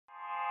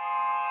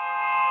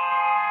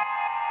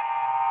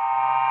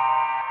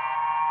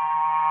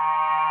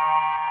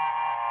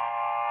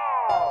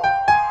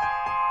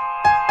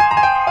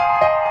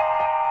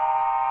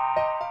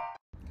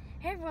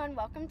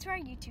welcome to our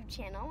YouTube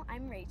channel.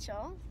 I'm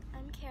Rachel.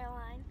 I'm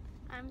Caroline.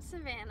 I'm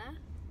Savannah.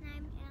 And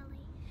I'm Ellie.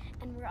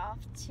 And we're off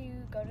to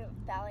go to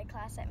ballet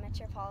class at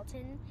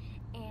Metropolitan.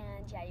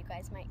 And yeah, you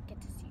guys might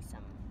get to see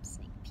some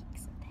sneak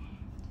peeks of that.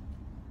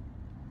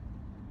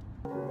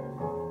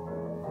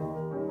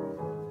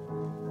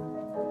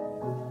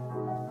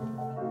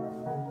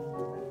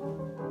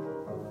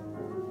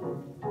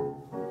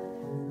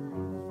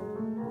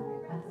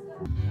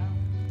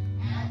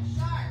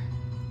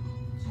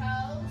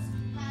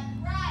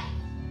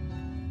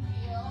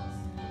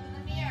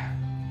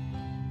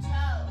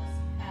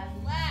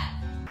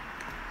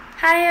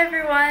 Hi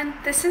everyone,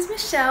 this is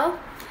Michelle,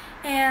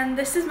 and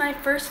this is my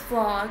first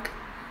vlog.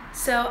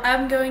 So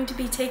I'm going to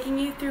be taking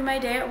you through my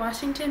day at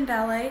Washington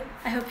Ballet.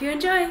 I hope you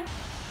enjoy.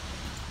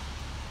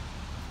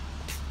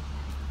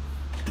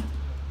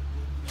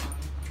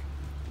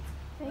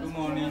 Good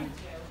morning.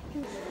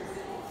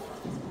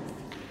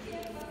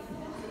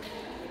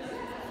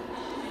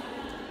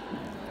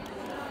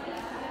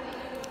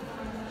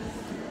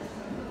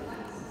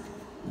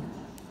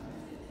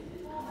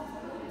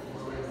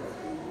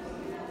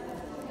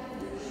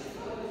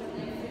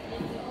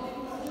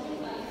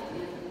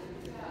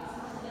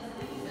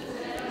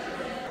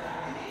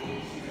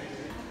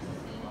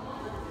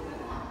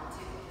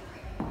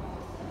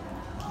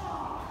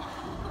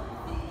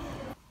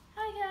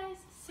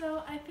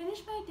 So I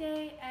finished my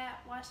day at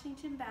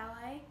Washington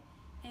Ballet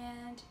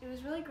and it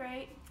was really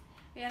great.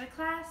 We had a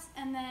class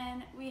and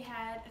then we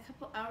had a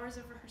couple hours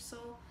of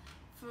rehearsal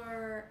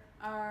for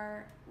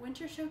our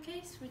winter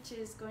showcase, which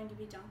is going to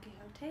be Don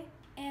Quixote.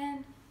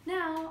 And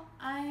now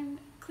I'm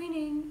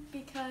cleaning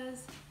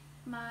because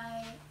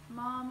my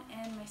mom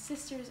and my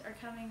sisters are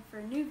coming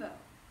for Nuvo.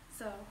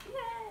 So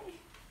yay!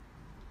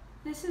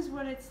 This is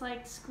what it's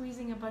like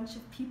squeezing a bunch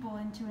of people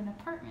into an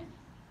apartment.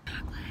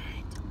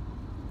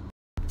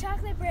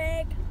 Chocolate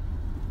break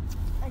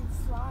and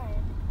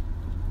slime.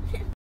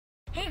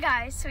 Hey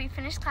guys, so we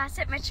finished class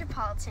at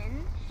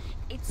Metropolitan.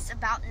 It's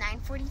about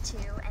 9:42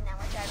 and now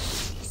we're driving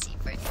to DC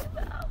for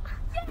Nuvo.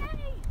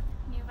 Yay!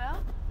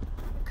 Nuvo?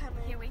 We're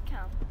coming. Here we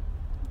come.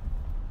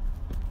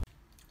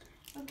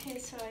 Okay,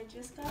 so I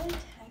just got a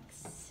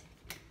text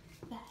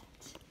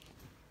that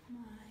my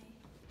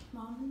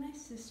mom and my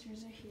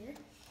sisters are here.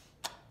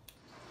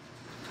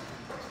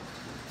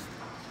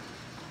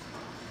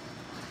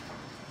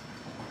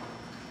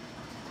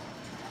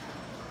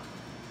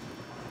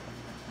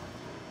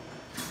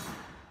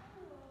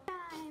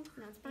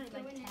 No, it's probably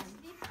like 10.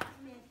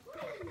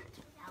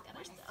 Got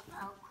our stuff.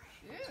 Oh,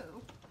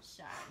 ew.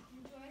 Shy.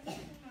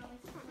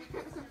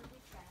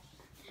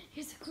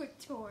 Here's a quick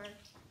tour.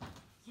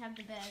 You have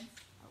the beds.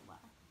 Oh,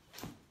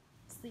 wow.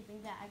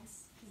 Sleeping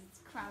bags, because it's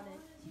crowded.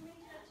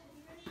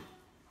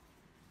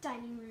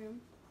 Dining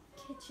room.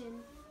 Kitchen.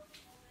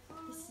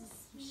 This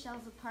is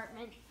Michelle's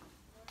apartment.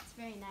 It's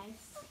very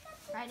nice.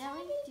 Right,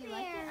 Ellie? Do you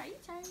like it? Are you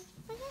tired?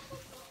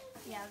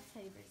 Yeah, the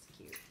teddy bear's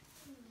cute.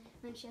 And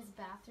then she has a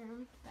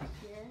bathroom back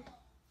here.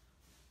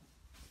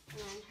 And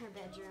then her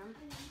bedroom.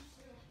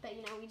 But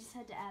you know, we just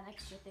had to add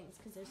extra things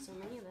because there's so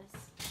many of us.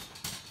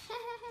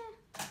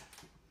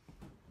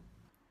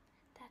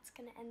 That's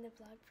gonna end the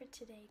vlog for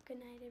today. Good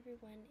night,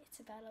 everyone. It's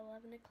about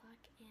 11 o'clock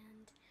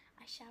and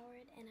I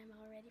showered and I'm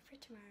all ready for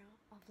tomorrow.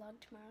 I'll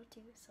vlog tomorrow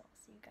too, so I'll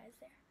see you guys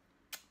there.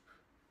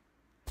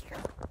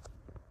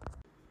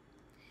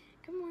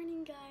 Good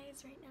morning,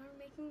 guys. Right now we're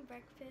making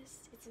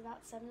breakfast. It's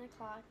about 7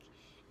 o'clock.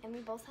 And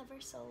we both have our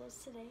solos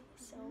today,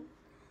 so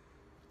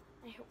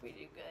I hope we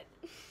do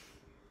good.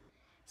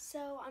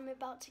 So I'm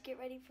about to get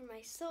ready for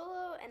my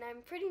solo, and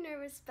I'm pretty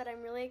nervous, but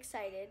I'm really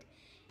excited.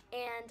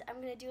 And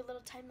I'm gonna do a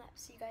little time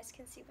lapse so you guys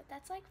can see what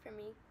that's like for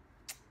me.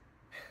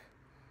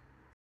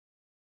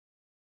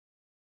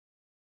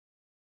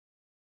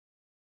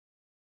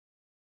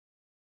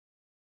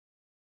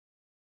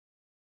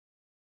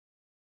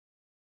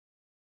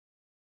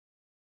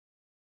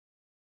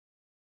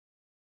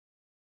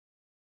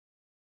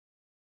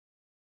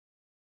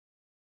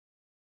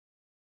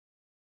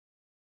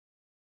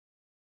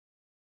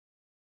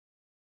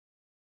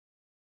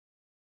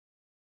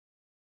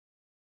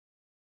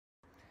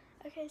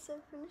 Okay, so I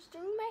finished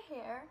doing my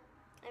hair.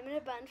 I'm in a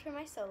bun for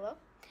my solo.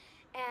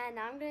 And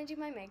now I'm going to do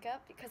my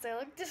makeup because I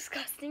look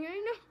disgusting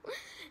right now.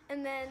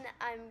 And then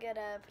I'm going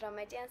to put on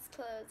my dance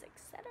clothes,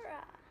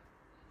 etc.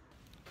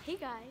 Hey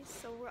guys,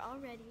 so we're all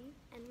ready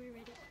and we're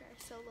ready for our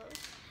solos.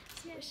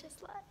 So wish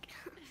us luck.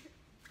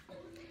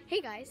 Hey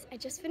guys, I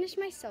just finished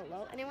my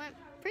solo and it went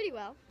pretty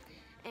well.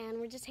 And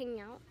we're just hanging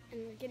out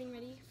and we're getting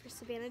ready for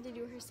Savannah to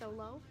do her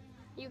solo.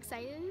 You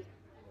excited?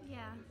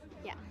 Yeah.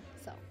 Yeah,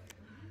 so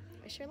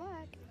wish her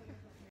luck.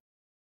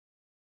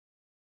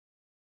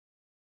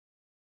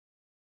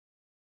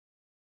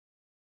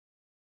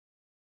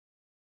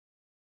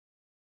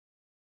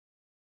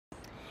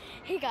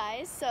 Hey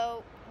guys,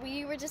 so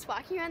we were just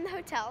walking around the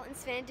hotel and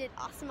Savannah did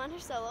awesome on her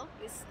solo.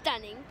 It was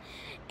stunning.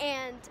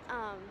 And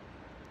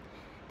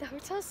the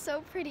hotel's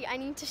so pretty. I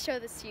need to show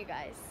this to you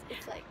guys.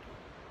 It's like,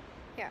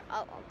 here,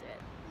 I'll do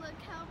it. Look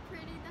how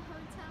pretty the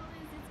hotel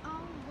is. It's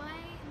all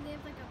white and they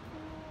have like a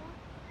pool.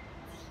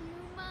 It's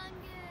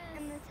humongous.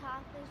 And the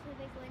top is the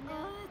big window.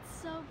 Oh, it's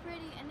so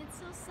pretty and it's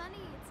so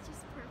sunny. It's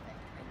just perfect,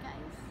 right,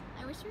 guys?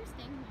 I wish we were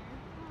staying here.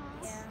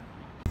 Aww. Yeah.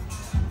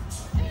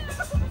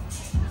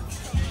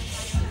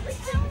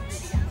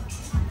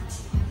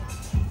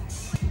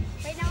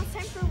 Right now it's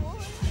time for war.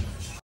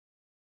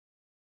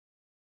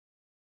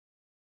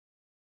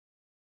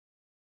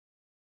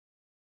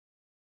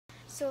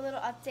 So a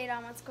little update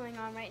on what's going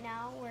on right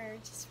now. We're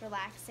just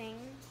relaxing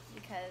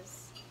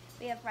because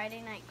we have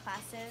Friday night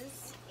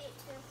classes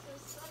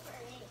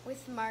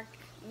with Mark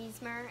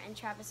Miesmer and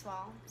Travis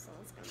Wall, so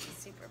it's going to be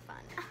super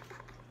fun.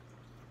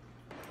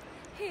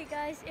 Hey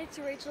guys, it's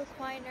Rachel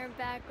Quiner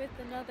back with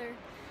another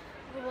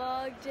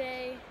vlog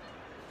day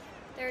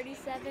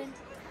 37.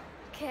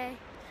 Okay,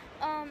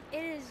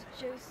 it is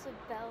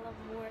Josabella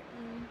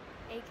Morton,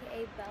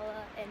 aka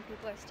Bella, and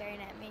people are staring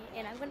at me,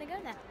 and I'm gonna go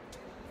now.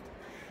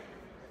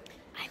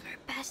 I'm her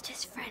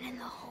bestest friend in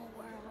the whole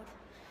world.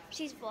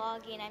 She's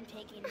vlogging, I'm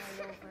taking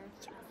her over.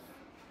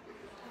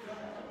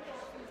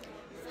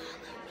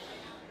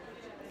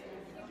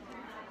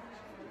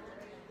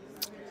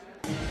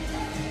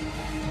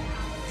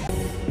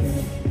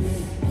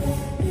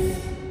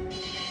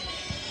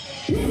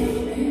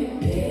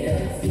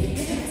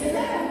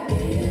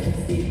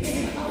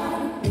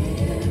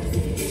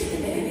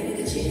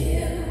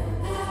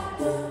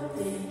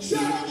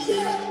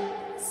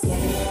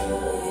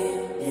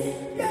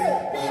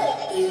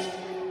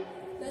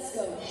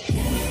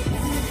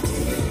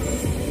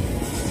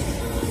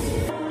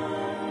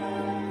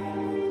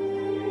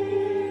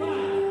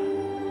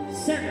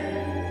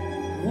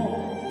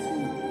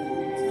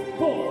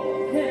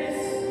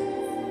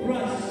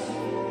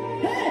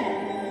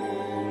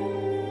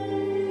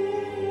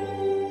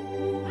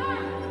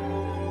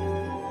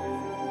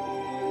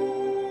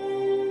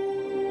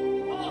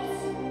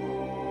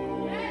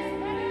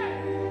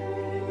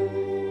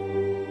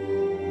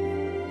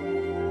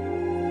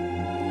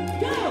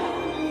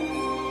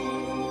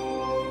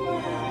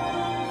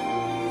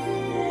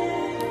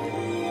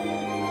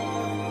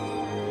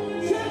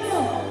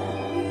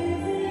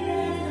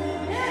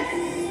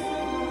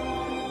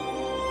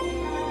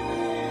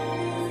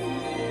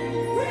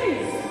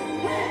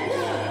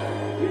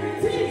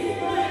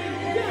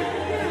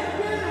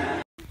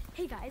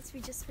 Hey guys, we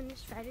just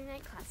finished Friday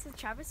night class with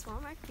Travis Wall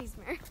and Mark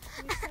Miesmer. It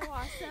was so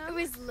awesome. It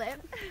was lit.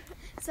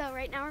 So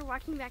right now we're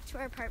walking back to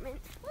our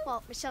apartment.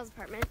 Well, Michelle's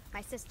apartment,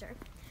 my sister.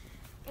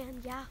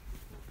 And yeah,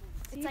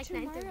 it's like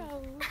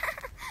 9:30.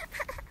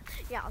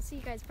 Yeah, I'll see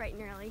you guys bright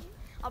and early.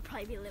 I'll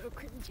probably be a little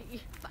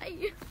cringy.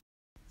 Bye.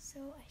 So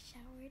I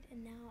showered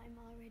and now I'm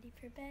all ready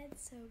for bed.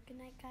 So good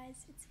night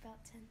guys. It's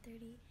about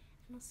 10:30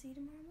 and I'll see you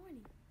tomorrow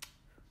morning.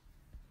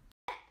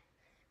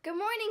 Good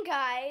morning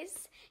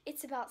guys.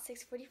 It's about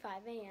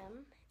 6:45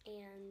 a.m.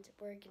 and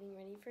we're getting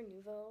ready for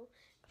Nuvo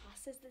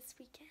classes this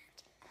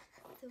weekend.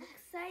 So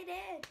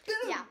excited.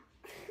 Yeah.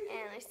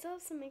 And I still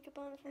have some makeup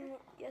on from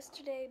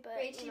yesterday, but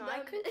Rachel, you know, I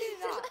don't couldn't do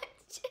that.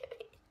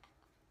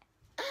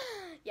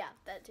 Yeah,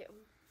 that too.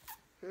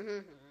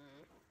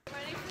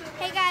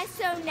 Hey guys,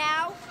 so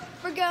now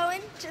we're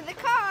going to the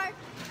car.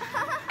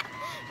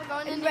 We're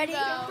going And to ready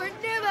Nuvo. for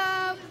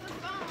Nuvo.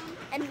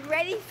 And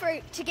ready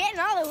to get in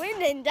all the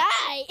wind and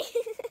die.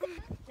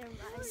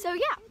 So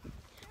yeah,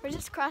 we're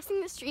just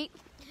crossing the street,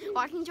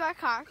 walking to our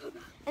car,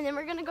 and then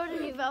we're gonna go to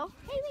Nuvo.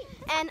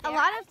 And a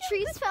lot of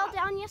trees fell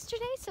down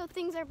yesterday, so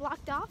things are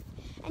blocked off.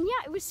 And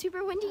yeah, it was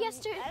super windy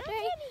yesterday.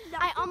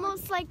 I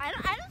almost like I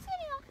don't see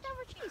any knocked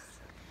over trees.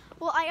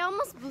 well, I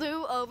almost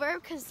blew over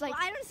because like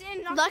I don't see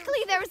any knocked luckily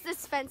there was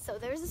this fence, so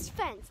there was this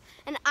fence,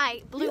 and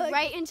I blew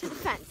right into the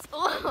fence.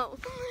 Oh,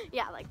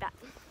 yeah, like that.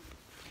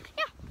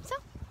 Yeah, so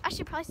I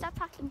should probably stop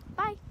talking.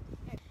 Bye.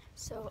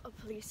 So a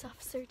police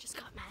officer just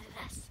got mad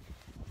at us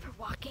for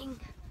walking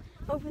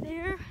over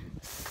there.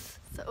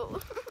 So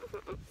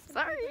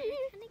sorry.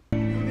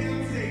 Come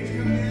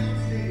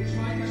downstage,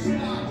 find your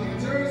spot,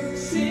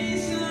 dancers. Say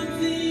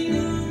something,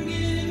 I'm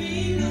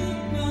giving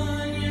up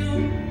on you.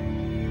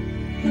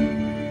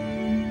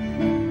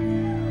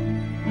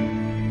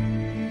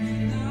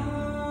 And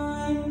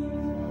I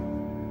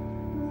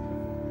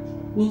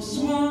will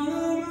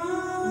swallow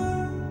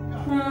my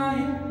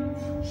pride.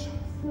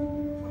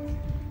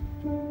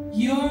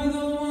 You're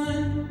the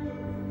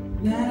one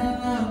that I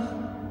love,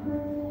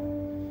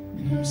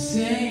 and I'm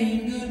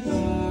saying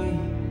goodbye.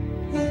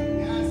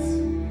 Yes.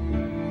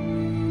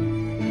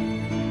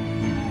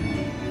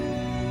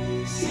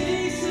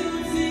 Say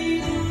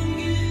something, I'm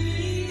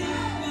giving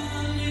up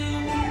on you.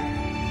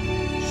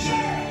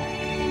 Sure.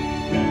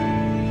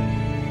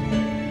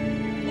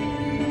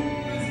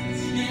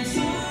 And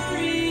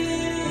sorry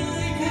that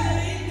I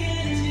couldn't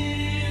get to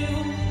you.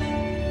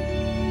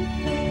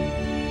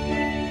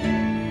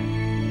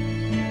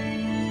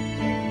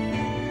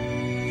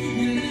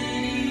 And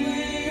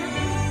anyway,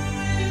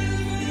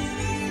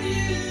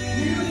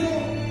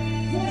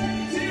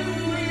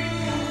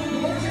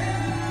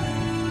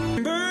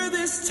 remember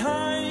this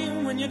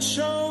time when you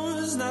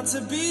chose not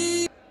to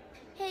be.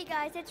 Hey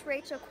guys, it's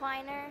Rachel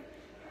Quiner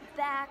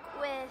back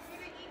with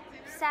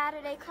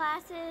Saturday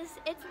classes.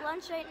 It's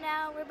lunch right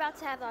now. We're about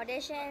to have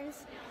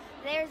auditions.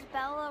 There's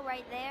Bella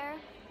right there.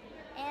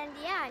 And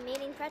yeah, I'm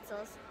eating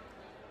pretzels.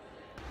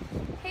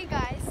 Hey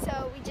guys,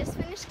 so we just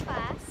finished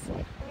class,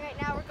 and right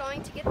now we're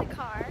going to get the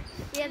car.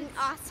 We had an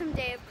awesome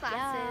day of classes.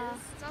 Yeah.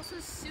 It's also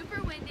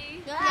super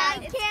windy. Yeah,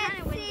 I it's can't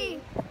kind of windy. see.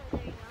 Oh,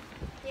 there you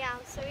go. Yeah,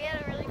 so we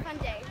had a really fun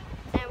day,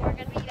 and we're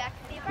gonna be back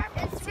at the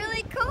apartment. It's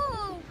really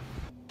cool.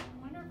 I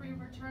wonder if we're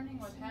returning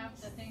with half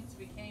the things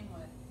we came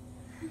with.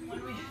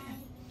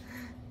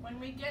 When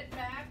we get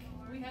back,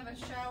 we have a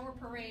shower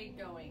parade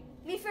going.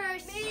 Me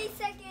first. Me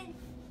second.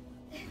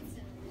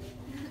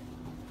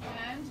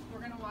 And we're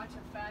going to watch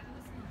a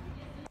fabulous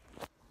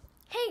movie.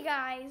 Hey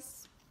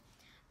guys,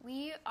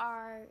 we're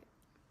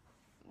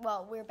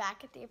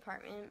back at the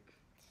apartment.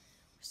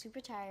 We're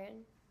super tired.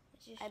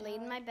 I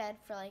laid in my bed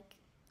for like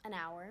an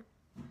hour,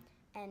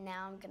 and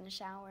now I'm gonna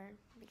shower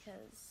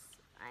because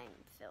I'm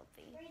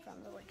filthy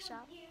from the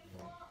workshop.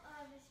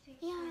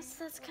 Yeah,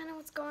 so that's kind of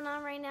what's going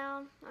on right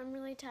now. I'm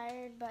really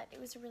tired, but it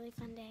was a really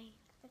fun day.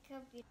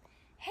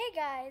 Hey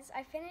guys,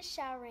 I finished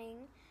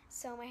showering,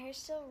 so my hair's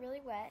still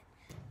really wet.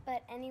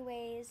 But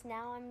anyways,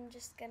 now I'm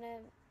just gonna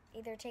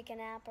either take a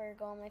nap or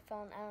go on my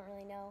phone. I don't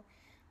really know.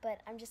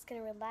 But I'm just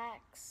gonna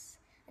relax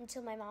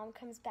until my mom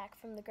comes back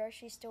from the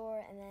grocery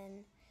store, and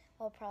then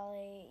we'll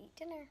probably eat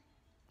dinner.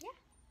 Yeah.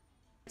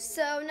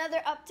 So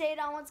another update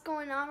on what's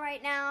going on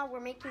right now. We're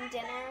making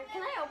dinner.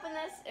 Can I open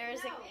this? Or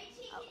is it?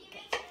 Oh,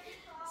 okay.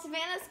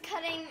 Savannah's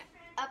cutting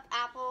up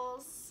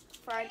apples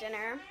for our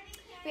dinner.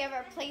 We have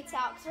our plates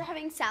out because we're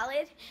having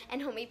salad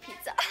and homemade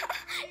pizza.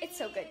 It's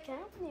so good. Can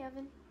I open the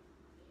oven?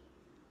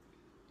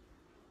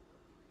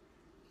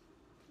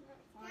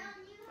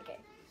 Okay.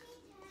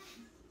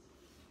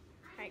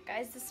 Alright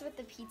guys, this is what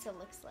the pizza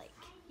looks like.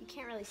 You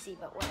can't really see,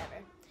 but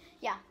whatever.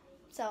 Yeah,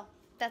 so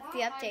that's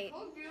the update.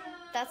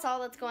 That's all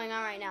that's going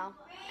on right now.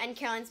 And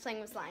Caroline's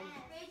playing with slime.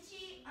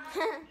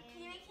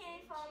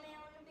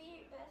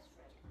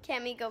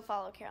 Cammy, go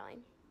follow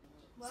Caroline.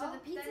 So the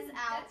pizza's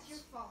out. That's your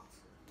fault.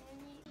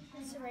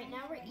 So right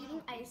now we're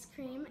eating ice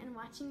cream and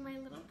watching My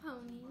Little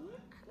Pony.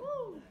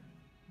 Woo!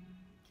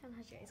 Caroline,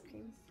 how's your ice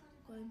cream?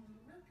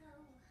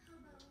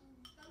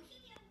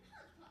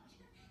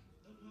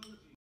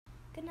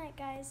 Good night,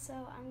 guys. So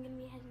I'm gonna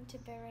be heading to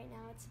bed right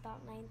now. It's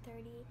about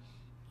 9:30,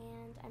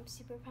 and I'm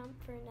super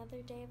pumped for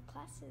another day of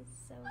classes.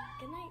 So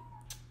good night.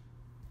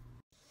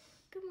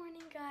 Good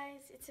morning,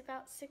 guys. It's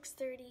about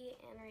 6:30,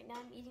 and right now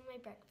I'm eating my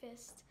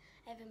breakfast.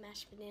 I have a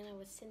mashed banana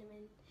with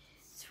cinnamon.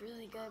 It's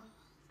really good.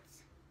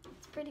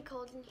 It's pretty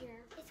cold in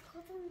here. It's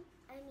cold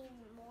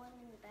more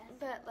than the bed.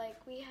 But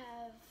like we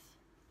have,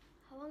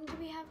 how long do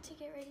we have to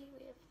get ready?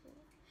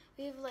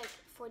 We have like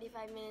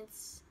 45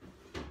 minutes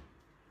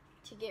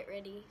to get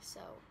ready, so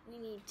we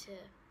need to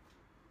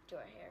do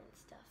our hair and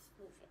stuff.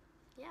 Move it.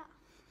 Yeah.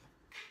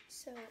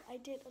 So I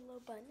did a low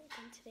bun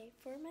again today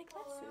for my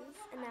classes,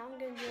 and now I'm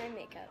gonna do my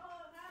makeup.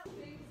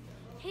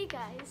 Hey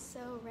guys,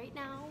 so right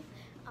now,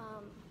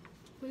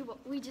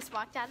 we just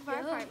walked out of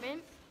our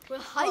apartment.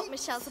 Well,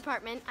 Michelle's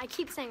apartment. I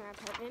keep saying our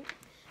apartment,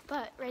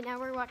 but right now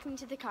we're walking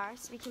to the car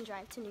so we can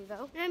drive to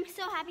Nuvo. And I'm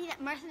so happy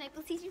that Martha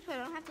Nichols sees me, so I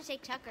don't have to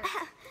shake Tucker.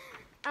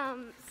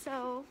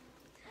 So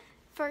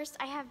first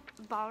I have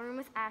ballroom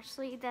with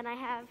Ashley, then I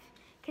have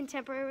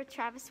contemporary with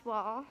Travis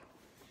Wall,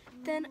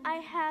 then I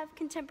have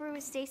contemporary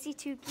with Stacy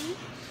Tukey,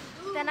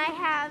 then I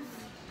have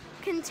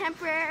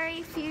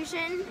contemporary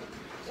fusion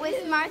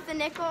with Martha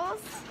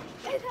Nichols,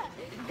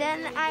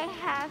 then I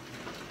have,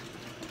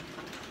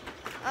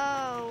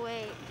 oh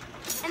wait,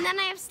 and then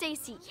I have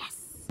Stacy,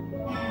 yes.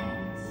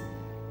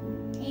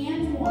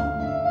 And one.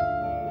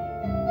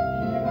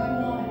 Either by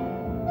one.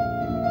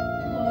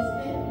 Close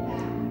fit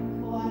back.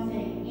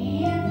 Croisé.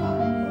 And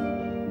five.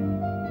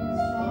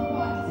 Strong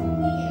bodies.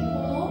 Complete and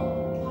pull.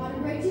 Body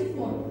right to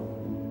forward.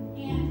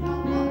 And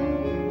up, up.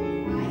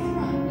 Eyes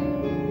front.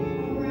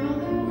 Around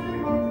the corner,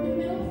 arm to the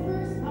middle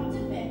first, up to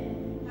fit.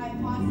 High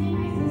posture,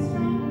 nice and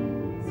strong.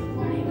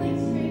 Supporting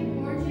legs straight,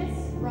 gorgeous.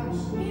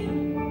 Rush in.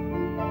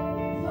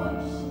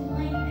 Push.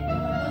 Lengthen.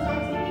 Those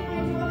arms get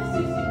behind you on the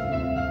susu.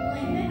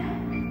 Lengthen out.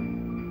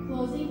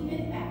 Closing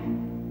fifth back.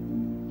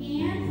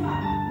 And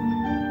five.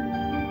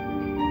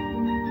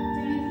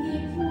 Gently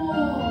pull.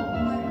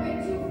 Body right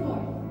to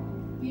four.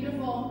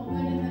 Beautiful.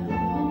 Good in the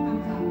pull. Up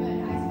top. Good.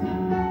 Eyes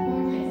front.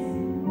 Gorgeous.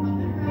 Up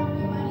and around.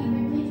 Good body.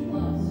 Ribcage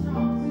close.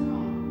 Strong.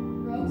 Strong.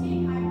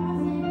 Rotate. High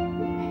posture.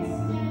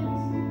 Extend.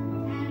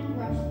 And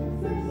brush through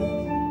first.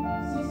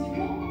 Susu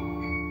pull.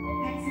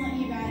 Excellent,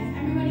 you guys.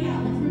 Everybody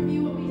out. Let's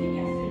review what we did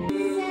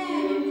yesterday.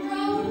 7.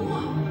 Row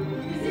 1.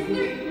 This is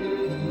 3.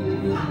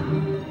 5.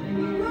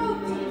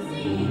 Rotate,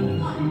 singing,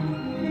 1,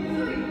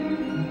 3,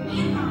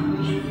 and up,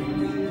 and 6,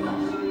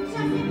 push,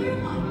 shuffle through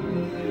 1,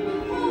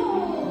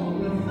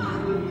 hold,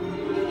 5, and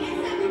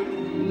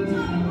 7,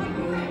 top, like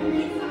we're ready,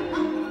 inside,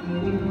 up.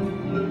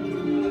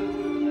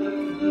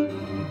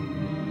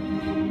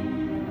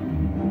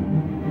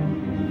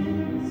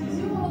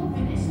 Susu hold,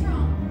 finish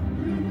strong,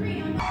 through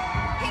 3 on the...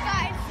 Hey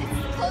guys, it's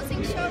the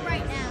closing show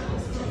right now.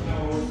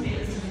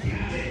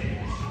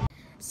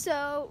 So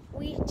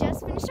we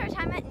just finished our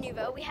time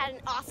Nuvo. We had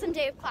an awesome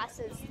day of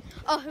classes.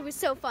 Oh, it was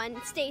so fun.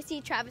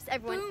 Stacy, Travis,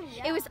 everyone. Boom,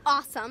 yeah. It was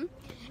awesome.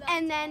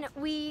 And then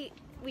we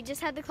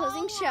just had the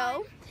closing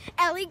show.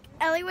 Ellie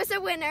was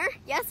a winner.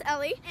 Yes,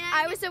 Ellie.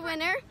 I was a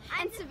winner.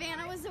 And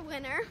Savannah was a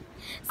winner.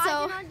 So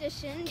I didn't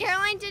audition.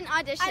 Caroline didn't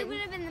audition. I would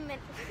have been the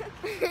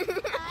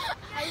middle.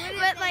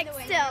 But like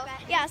still,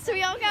 yeah, so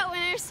we all got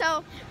winners,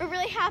 so we're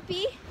really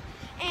happy.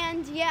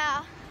 And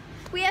yeah,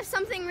 we have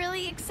something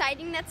really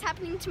exciting that's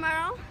happening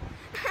tomorrow.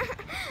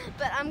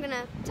 But I'm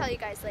gonna tell you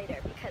guys later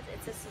because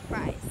it's a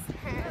surprise.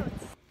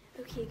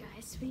 Okay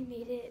guys, we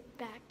made it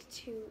back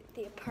to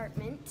the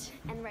apartment,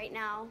 and right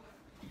now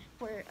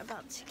we're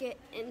about to get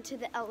into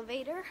the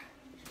elevator.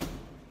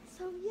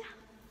 So yeah,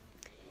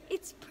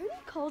 it's pretty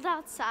cold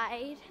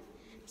outside,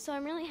 so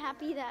I'm really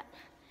happy that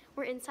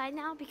we're inside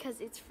now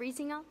because it's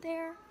freezing out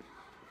there.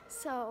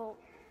 So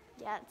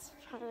yeah, it's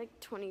probably like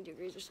 20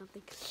 degrees or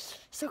something.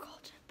 So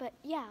cold. But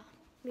yeah,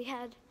 we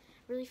had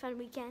a really fun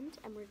weekend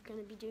and we're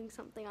gonna be doing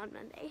something on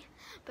Monday.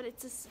 But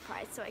it's a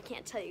surprise, so I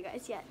can't tell you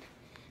guys yet.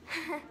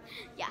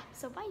 Yeah,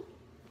 so bye.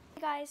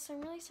 Hey guys, so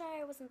I'm really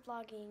sorry I wasn't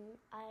vlogging.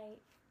 I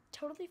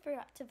totally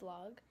forgot to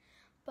vlog,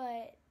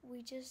 but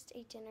we just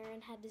ate dinner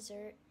and had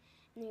dessert,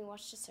 and then we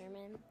watched a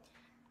sermon,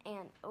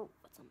 and oh,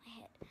 what's on my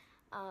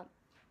head?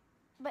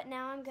 But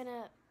now I'm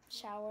gonna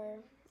shower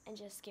and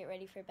just get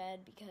ready for bed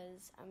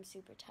because I'm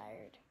super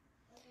tired.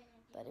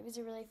 But it was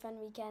a really fun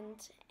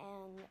weekend,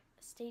 and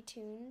stay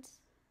tuned.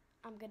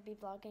 I'm gonna be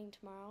vlogging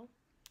tomorrow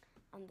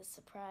on the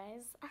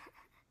surprise.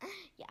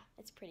 Yeah,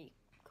 it's pretty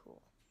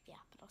cool. Yeah,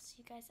 but I'll see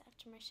you guys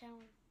after my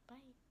shower. Bye.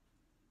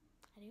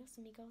 Adios,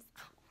 amigos.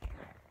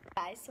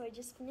 Guys, so I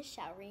just finished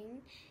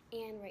showering,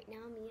 and right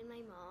now me and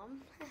my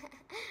mom,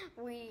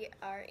 we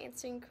are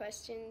answering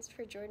questions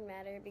for Jordan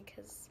Matter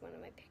because one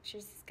of my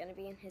pictures is going to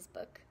be in his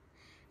book.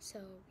 So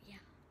yeah,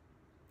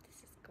 this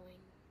is going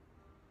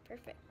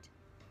perfect.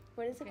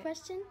 What is the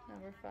question?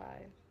 Number 5.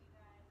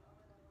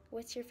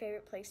 What's your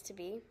favorite place to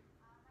be?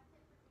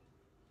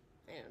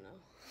 I don't know.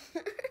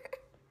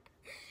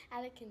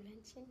 At a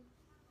convention?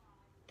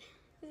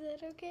 Is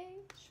that okay?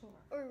 Sure.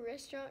 Or a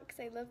restaurant because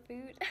I love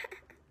food.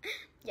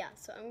 Yeah,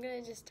 so I'm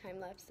going to just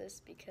time-lapse this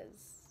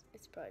because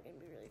it's probably going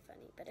to be really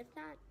funny. But if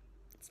not,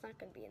 it's not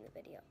going to be in the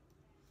video.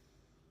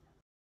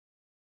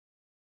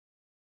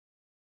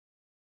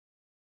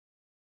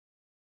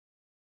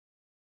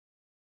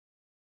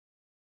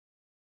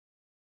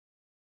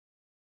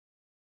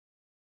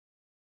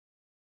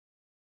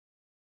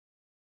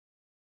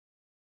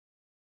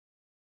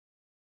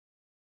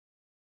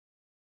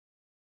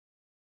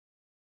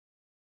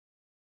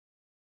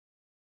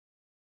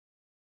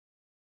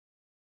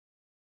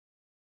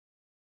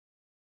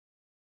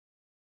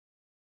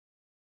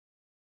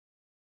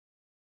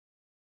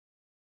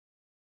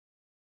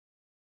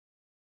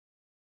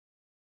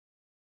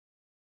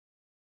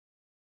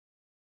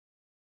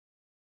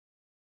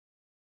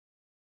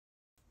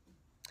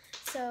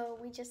 So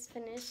we just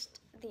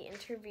finished the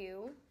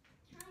interview.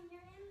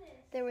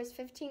 There was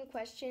 15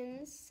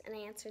 questions, and I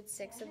answered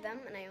 6 of them,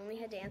 and I only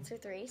had to answer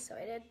 3, so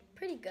I did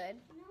pretty good.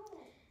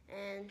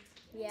 And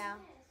yeah,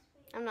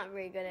 I'm not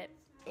very good at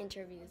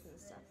interviews and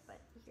stuff,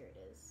 but here it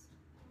is.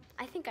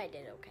 I think I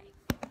did okay.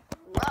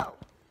 Whoa!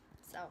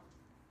 So,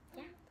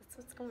 yeah, that's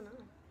what's going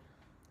on.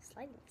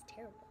 Sliding is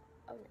terrible.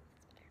 Oh no,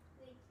 that's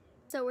better.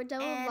 So we're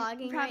double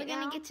vlogging Probably right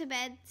gonna now. get to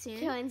bed soon.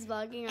 Caroline's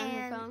vlogging on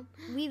her And phone.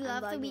 we I'm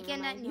loved the vlogging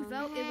weekend on at my Nuvo.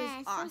 phone. It was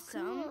Yeah, so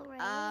awesome. cool,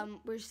 right?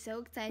 We're so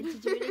excited to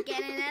do it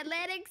again in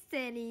Atlantic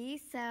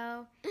City.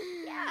 So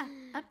yeah,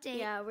 update.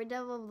 Yeah, we're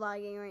double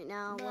vlogging right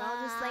now. We're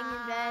all just laying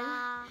in bed.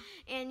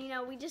 And, you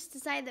know, we just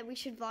decided that we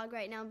should vlog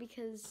right now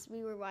because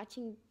we were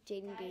watching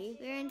Jaden B.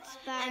 We're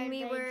inspired. And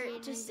we by were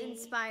Jaden just B.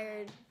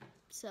 inspired.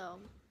 So,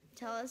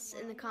 tell us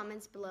in the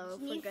comments below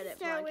if we're Needs good to at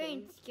start vlogging.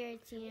 wearing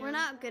skirts, you know. We're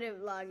not good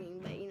at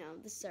vlogging, but, you know,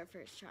 this is our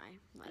first try.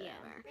 Whatever.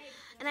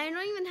 And I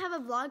don't even have a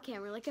vlog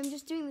camera. Like, I'm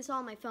just doing this all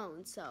on my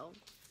phone, so.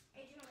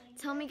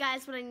 Tell me,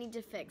 guys, what I need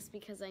to fix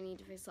because I need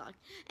to fix vlog.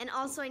 And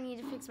also, I need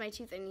to fix my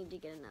tooth. I need to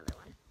get another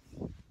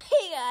one.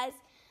 Hey, guys.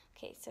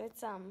 Okay, so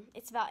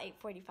it's about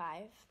 8:45.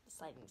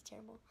 The lighting is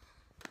terrible.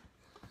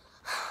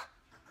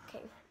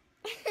 Okay.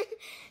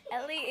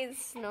 Ellie is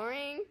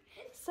snoring.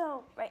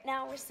 So right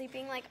now we're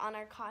sleeping like on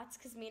our cots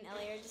because me and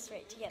Ellie are just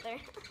right together.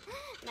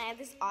 And I have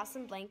this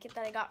awesome blanket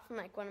that I got from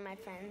like one of my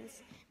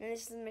friends. And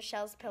this is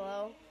Michelle's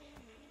pillow.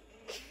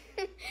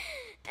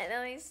 And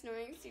Ellie's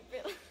snoring super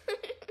loud.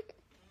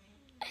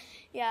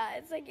 Yeah,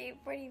 it's like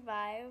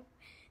 8:45.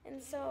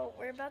 And so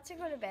we're about to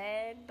go to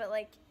bed, but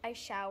like I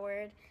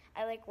showered.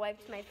 I like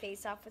wiped my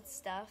face off with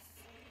stuff.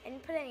 I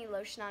didn't put any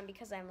lotion on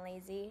because I'm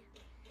lazy.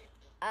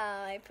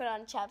 I put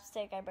on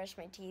chapstick, I brushed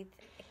my teeth,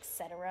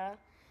 etc.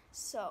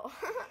 So,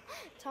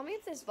 tell me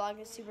if this vlog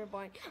is super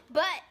boring.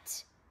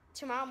 But,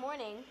 tomorrow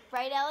morning,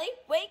 right Ellie?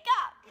 Wake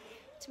up!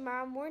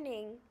 Tomorrow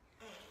morning,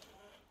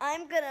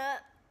 I'm gonna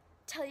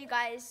tell you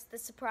guys the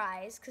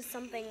surprise, because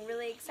something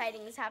really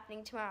exciting is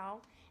happening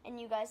tomorrow,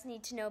 and you guys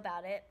need to know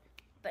about it.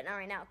 but not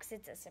right now because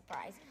it's a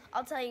surprise.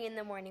 I'll tell you in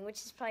the morning,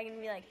 which is probably going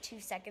to be like 2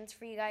 seconds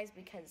for you guys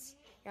because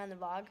you're on the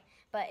vlog,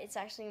 but it's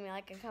actually going to be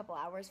like a couple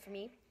hours for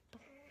me.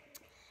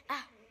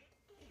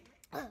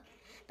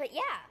 But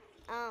yeah,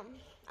 I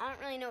don't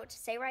really know what to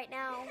say right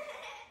now.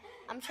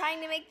 I'm trying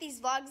to make these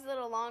vlogs a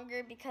little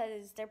longer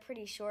because they're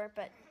pretty short,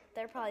 but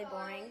they're probably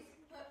boring.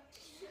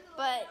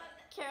 But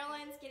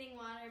Caroline's getting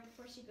water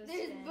before she goes to bed.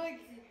 There's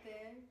bugs in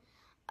there.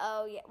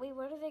 Oh yeah. Wait,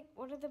 what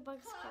are the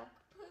bugs called?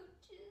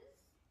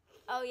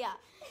 Oh yeah.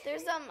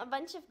 There's a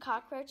bunch of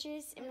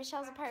cockroaches in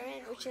Michelle's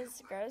apartment, which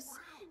is gross.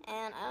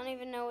 And I don't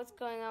even know what's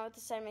going on with the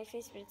side of my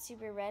face, but it's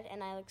super red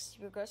and I look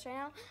super gross right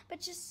now.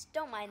 But just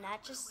don't mind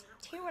that. Just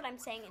hear what I'm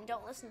saying and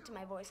don't listen to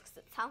my voice because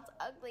it sounds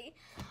ugly.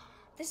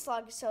 This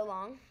vlog is so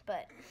long,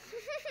 but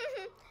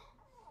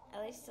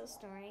Ellie's still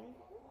snoring.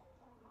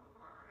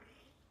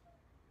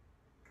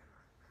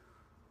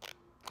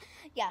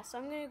 Yeah, so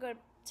I'm gonna go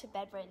to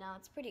bed right now.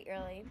 It's pretty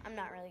early. I'm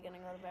not really gonna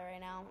go to bed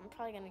right now. I'm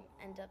probably gonna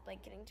end up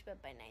like getting to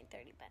bed by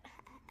 9:30, but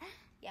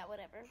yeah,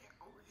 whatever.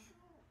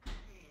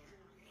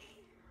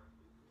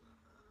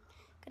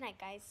 Good night,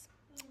 guys.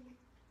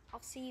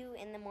 I'll see you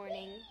in the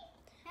morning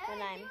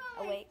when I'm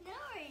awake.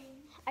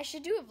 I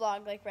should do a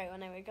vlog like right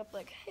when I wake up,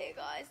 like, hey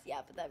guys.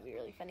 Yeah, but that'd be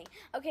really funny.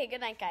 Okay,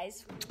 good night,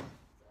 guys. Hey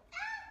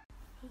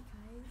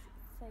guys,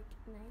 it's like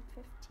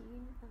 9:15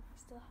 and I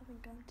still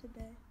haven't gone to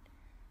bed.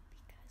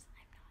 Because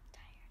I'm not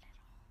tired at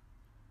all.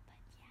 But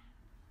yeah.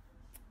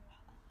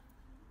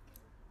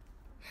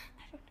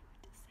 I don't know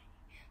what to say.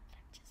 But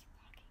I'm just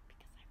vlogging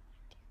because I want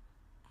to.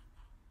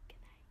 Good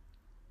night.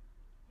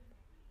 Hey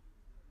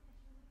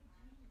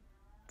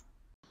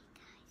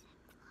guys,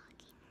 I'm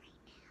vlogging right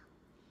now.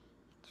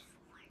 It's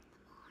 4 in the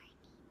morning.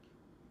 I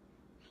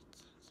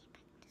can't get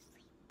back to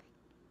sleep, but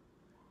today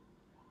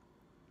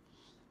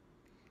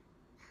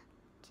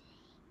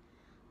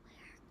we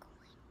are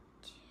going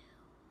to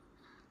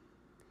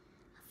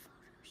a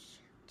photo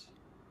shoot.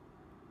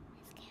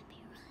 It's gonna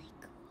be really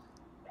cool.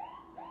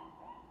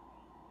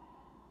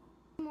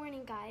 Good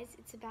morning, guys.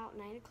 It's about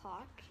 9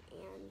 o'clock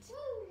and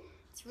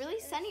it's really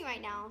sunny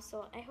right now,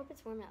 so I hope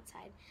it's warm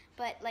outside.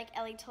 But like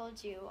Ellie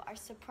told you, our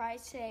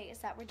surprise today is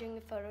that we're doing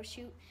a photo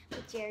shoot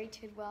with Jerry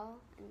Tidwell,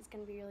 and it's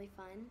gonna be really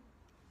fun.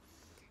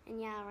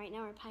 And yeah, right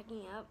now we're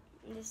packing up.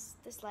 And this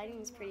lighting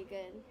is pretty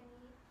good.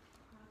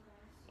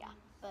 Yeah,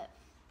 but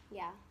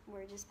yeah,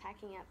 we're just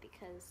packing up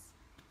because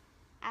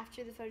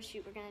after the photo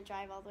shoot, we're gonna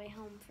drive all the way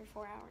home for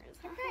 4 hours.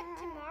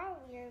 Tomorrow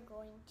we are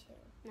going to.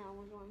 No,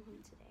 we're going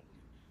home today.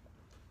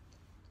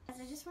 Guys,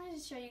 I just wanted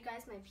to show you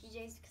guys my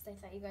PJs because I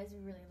thought you guys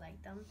would really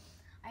like them.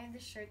 I have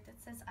this shirt that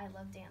says I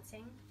love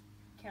dancing.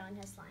 Caroline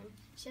has slime.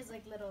 She has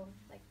like little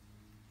like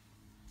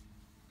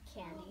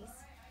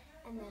candies.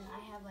 And then I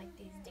have like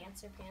these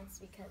dancer pants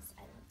because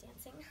I love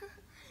dancing.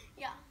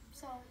 Yeah,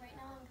 so right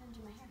now I'm gonna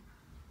do my hair.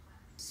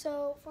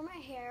 So for my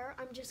hair,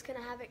 I'm just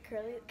gonna have it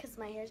curly because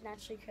my hair is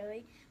naturally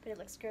curly, but it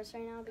looks gross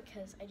right now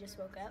because I just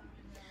woke up.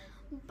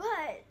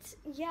 But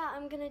yeah,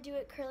 I'm gonna do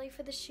it curly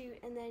for the shoot,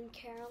 and then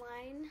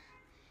Caroline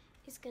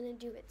is gonna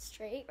do it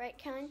straight, right,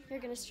 Caroline? You're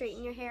gonna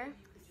straighten your hair.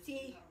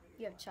 See.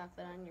 You have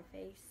chocolate on your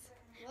face.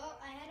 Well,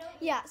 I had oatmeal.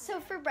 Yeah, so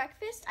for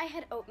breakfast, I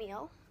had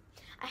oatmeal.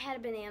 I had a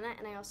banana,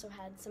 and I also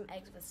had some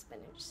eggs with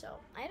spinach. So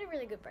I had a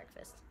really good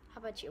breakfast.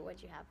 How about you?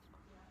 What'd you have?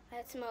 I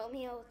had some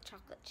oatmeal with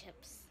chocolate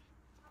chips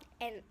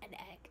and an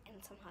egg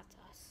and some hot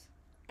sauce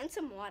and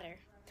some water.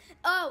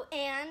 Oh,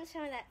 and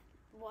some of that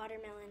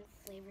watermelon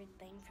flavored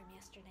thing from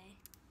yesterday.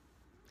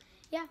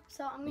 Yeah,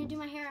 so I'm gonna do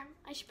my hair.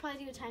 I should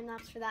probably do a time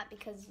lapse for that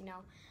because, you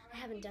know, I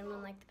haven't done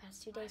one like the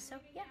past 2 days. So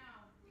yeah,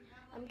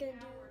 I'm gonna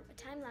do a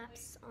time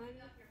lapse on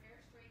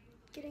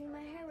getting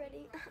my hair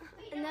ready.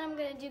 And then I'm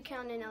gonna do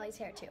Caroline and Ellie's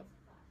hair too.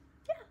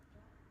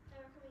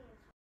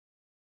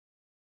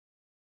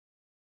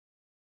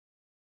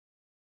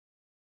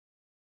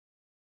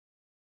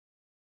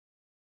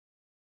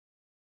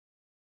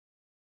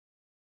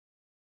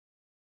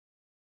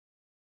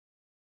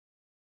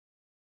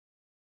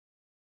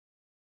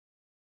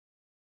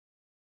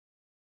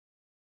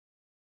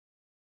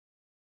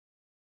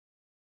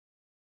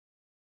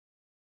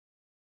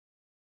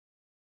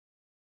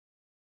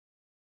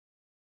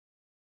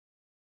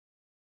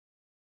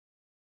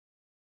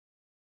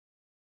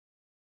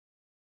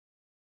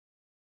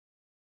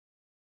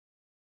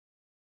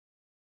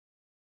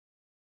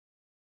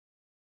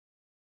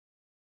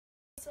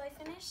 So I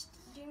finished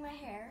doing my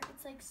hair.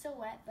 It's like still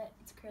wet, but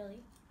it's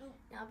curly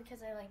now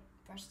because I like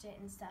brushed it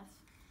and stuff.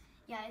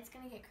 Yeah, it's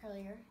gonna get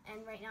curlier.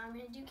 And right now I'm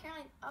gonna do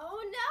Caroline.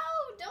 Oh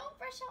no! Don't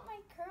brush out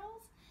my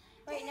curls.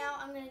 Right now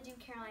I'm gonna do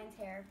Caroline's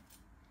hair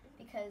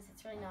because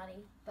it's really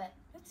naughty. But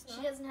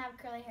she doesn't have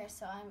curly hair,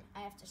 so I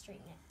have to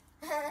straighten it.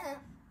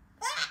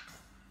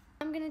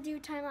 I'm gonna do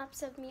time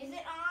lapse of me Is it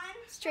on?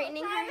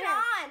 straightening her Turn it hair.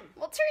 on.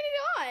 Well, turn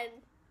it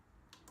on.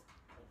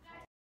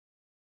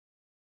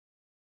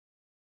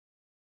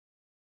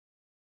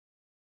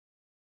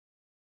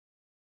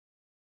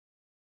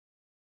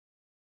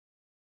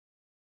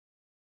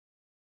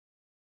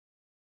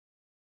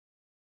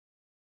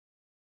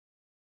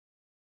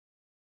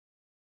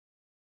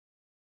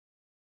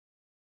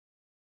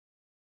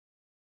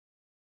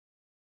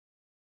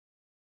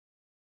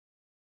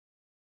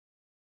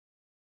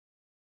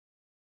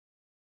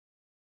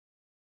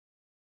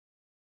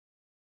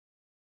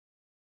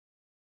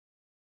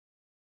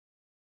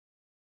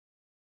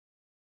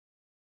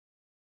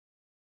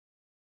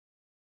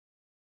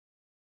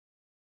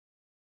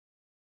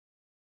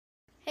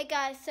 Hey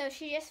guys, so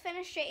she just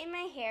finished straightening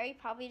my hair. You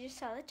probably just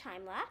saw the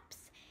time lapse.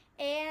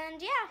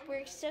 And yeah,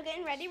 we're still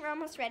getting ready. We're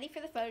almost ready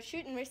for the photo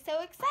shoot and we're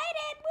so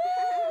excited.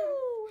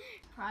 Woo!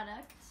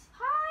 Products.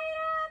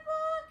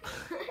 Hi,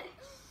 Apple!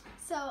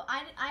 So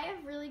I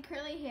have really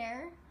curly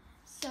hair,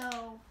 so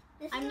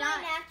This I'm is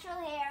not- my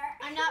natural hair.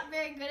 I'm not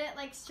very good at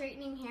like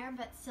straightening hair,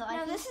 but still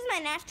No, this is my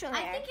natural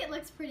hair. I think it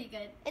looks pretty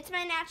good. It's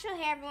my natural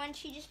hair, everyone.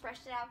 She just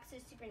brushed it out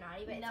because it's super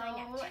naughty, but it's my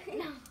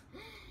natural. No.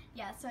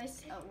 Yeah, so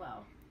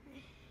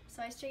So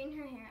I straightened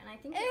her hair, and I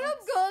think I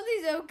hope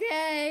Goldie's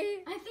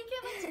okay. I think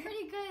it looks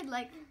pretty good,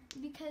 like,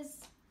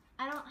 because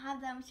I don't have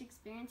that much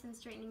experience in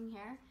straightening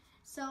hair.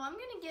 So I'm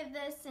gonna give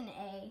this an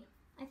A.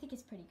 I think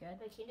it's pretty good.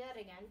 Wait, can you do that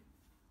again?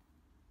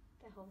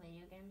 The whole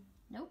video again?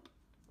 Nope.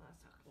 Well, I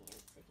was talking again,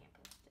 so I can't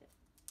post it.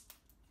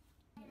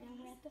 Right now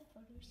we're at the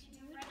photo shoot.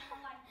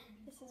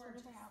 This is one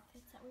of our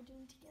outfits that we're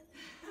doing together.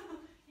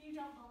 You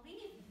don't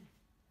believe me.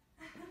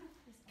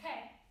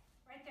 Okay,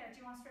 right there.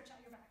 Do you want to stretch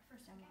out your back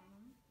first? So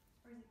Mom,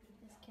 Or is it good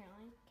to this go?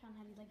 Caroline, Count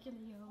how do you like your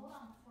Hold yo?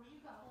 on, before you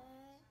go.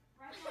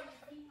 Right now your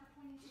feet are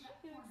pointing to that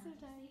You look corner. so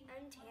tired.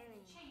 I'm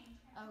tanning. Change.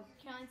 Oh,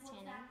 Caroline's Towards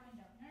tanning. that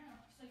window. No.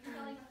 So your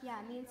belly button. Yeah,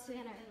 me and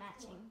Savannah are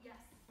matching.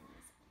 Yes.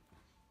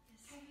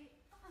 Okay,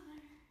 come on.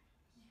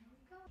 Here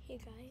we go. Hey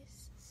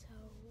guys, so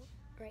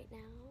right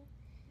now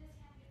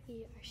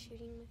we are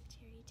shooting with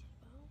Terry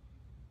Tibbo.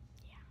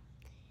 Yeah.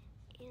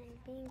 And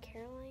me and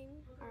Caroline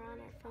are on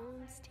our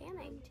phones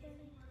tanning.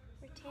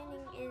 We're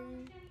tanning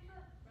in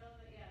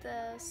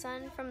the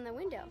sun from the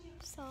window.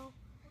 So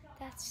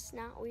that's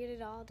not weird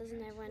at all. Doesn't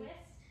everyone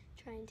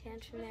try and tan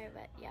from there?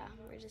 But yeah,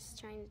 we're just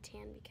trying to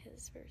tan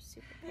because we're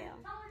super pale.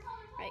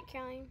 Right,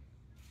 Caroline?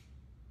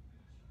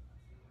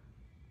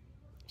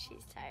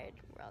 She's tired.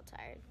 We're all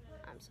tired.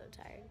 I'm so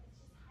tired.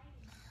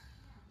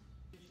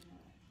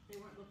 They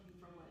weren't looking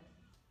for wood.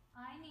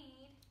 I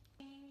need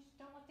change.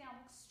 Don't look down.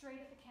 Look straight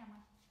at the camera.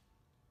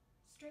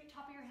 Straight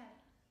top of your head.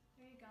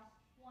 There you go.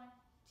 1,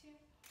 2.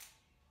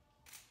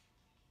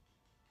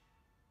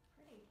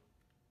 Pretty.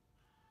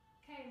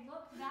 Okay,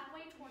 look that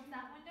way towards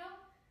that window.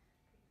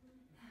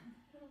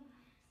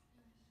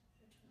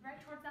 Right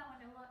towards that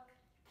window. Look.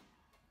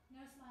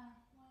 No smile.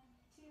 1,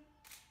 2.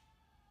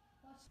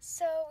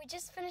 So we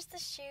just finished the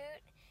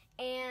shoot,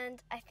 and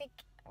I think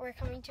we're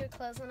coming to a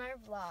close on our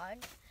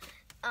vlog.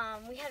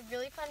 We had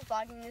really fun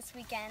vlogging this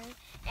weekend,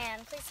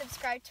 and please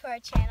subscribe to our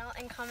channel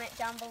and comment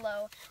down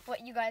below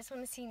what you guys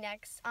want to see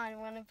next on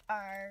one of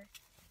our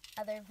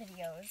other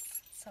videos.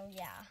 So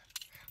yeah,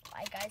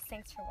 bye guys,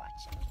 thanks for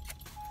watching.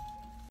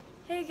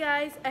 Hey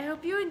guys, I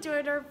hope you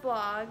enjoyed our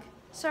vlog.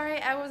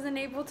 Sorry I wasn't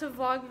able to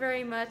vlog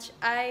very much.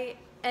 I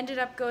ended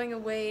up going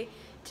away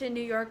to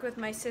New York with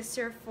my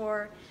sister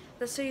for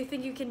the So You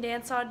Think You Can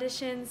Dance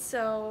audition,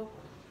 so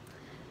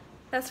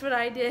that's what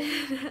I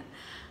did.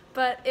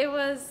 But it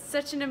was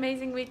such an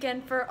amazing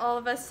weekend for all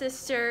of us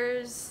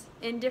sisters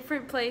in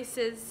different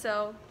places,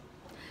 so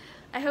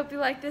I hope you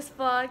like this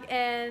vlog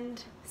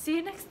and see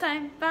you next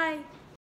time. Bye!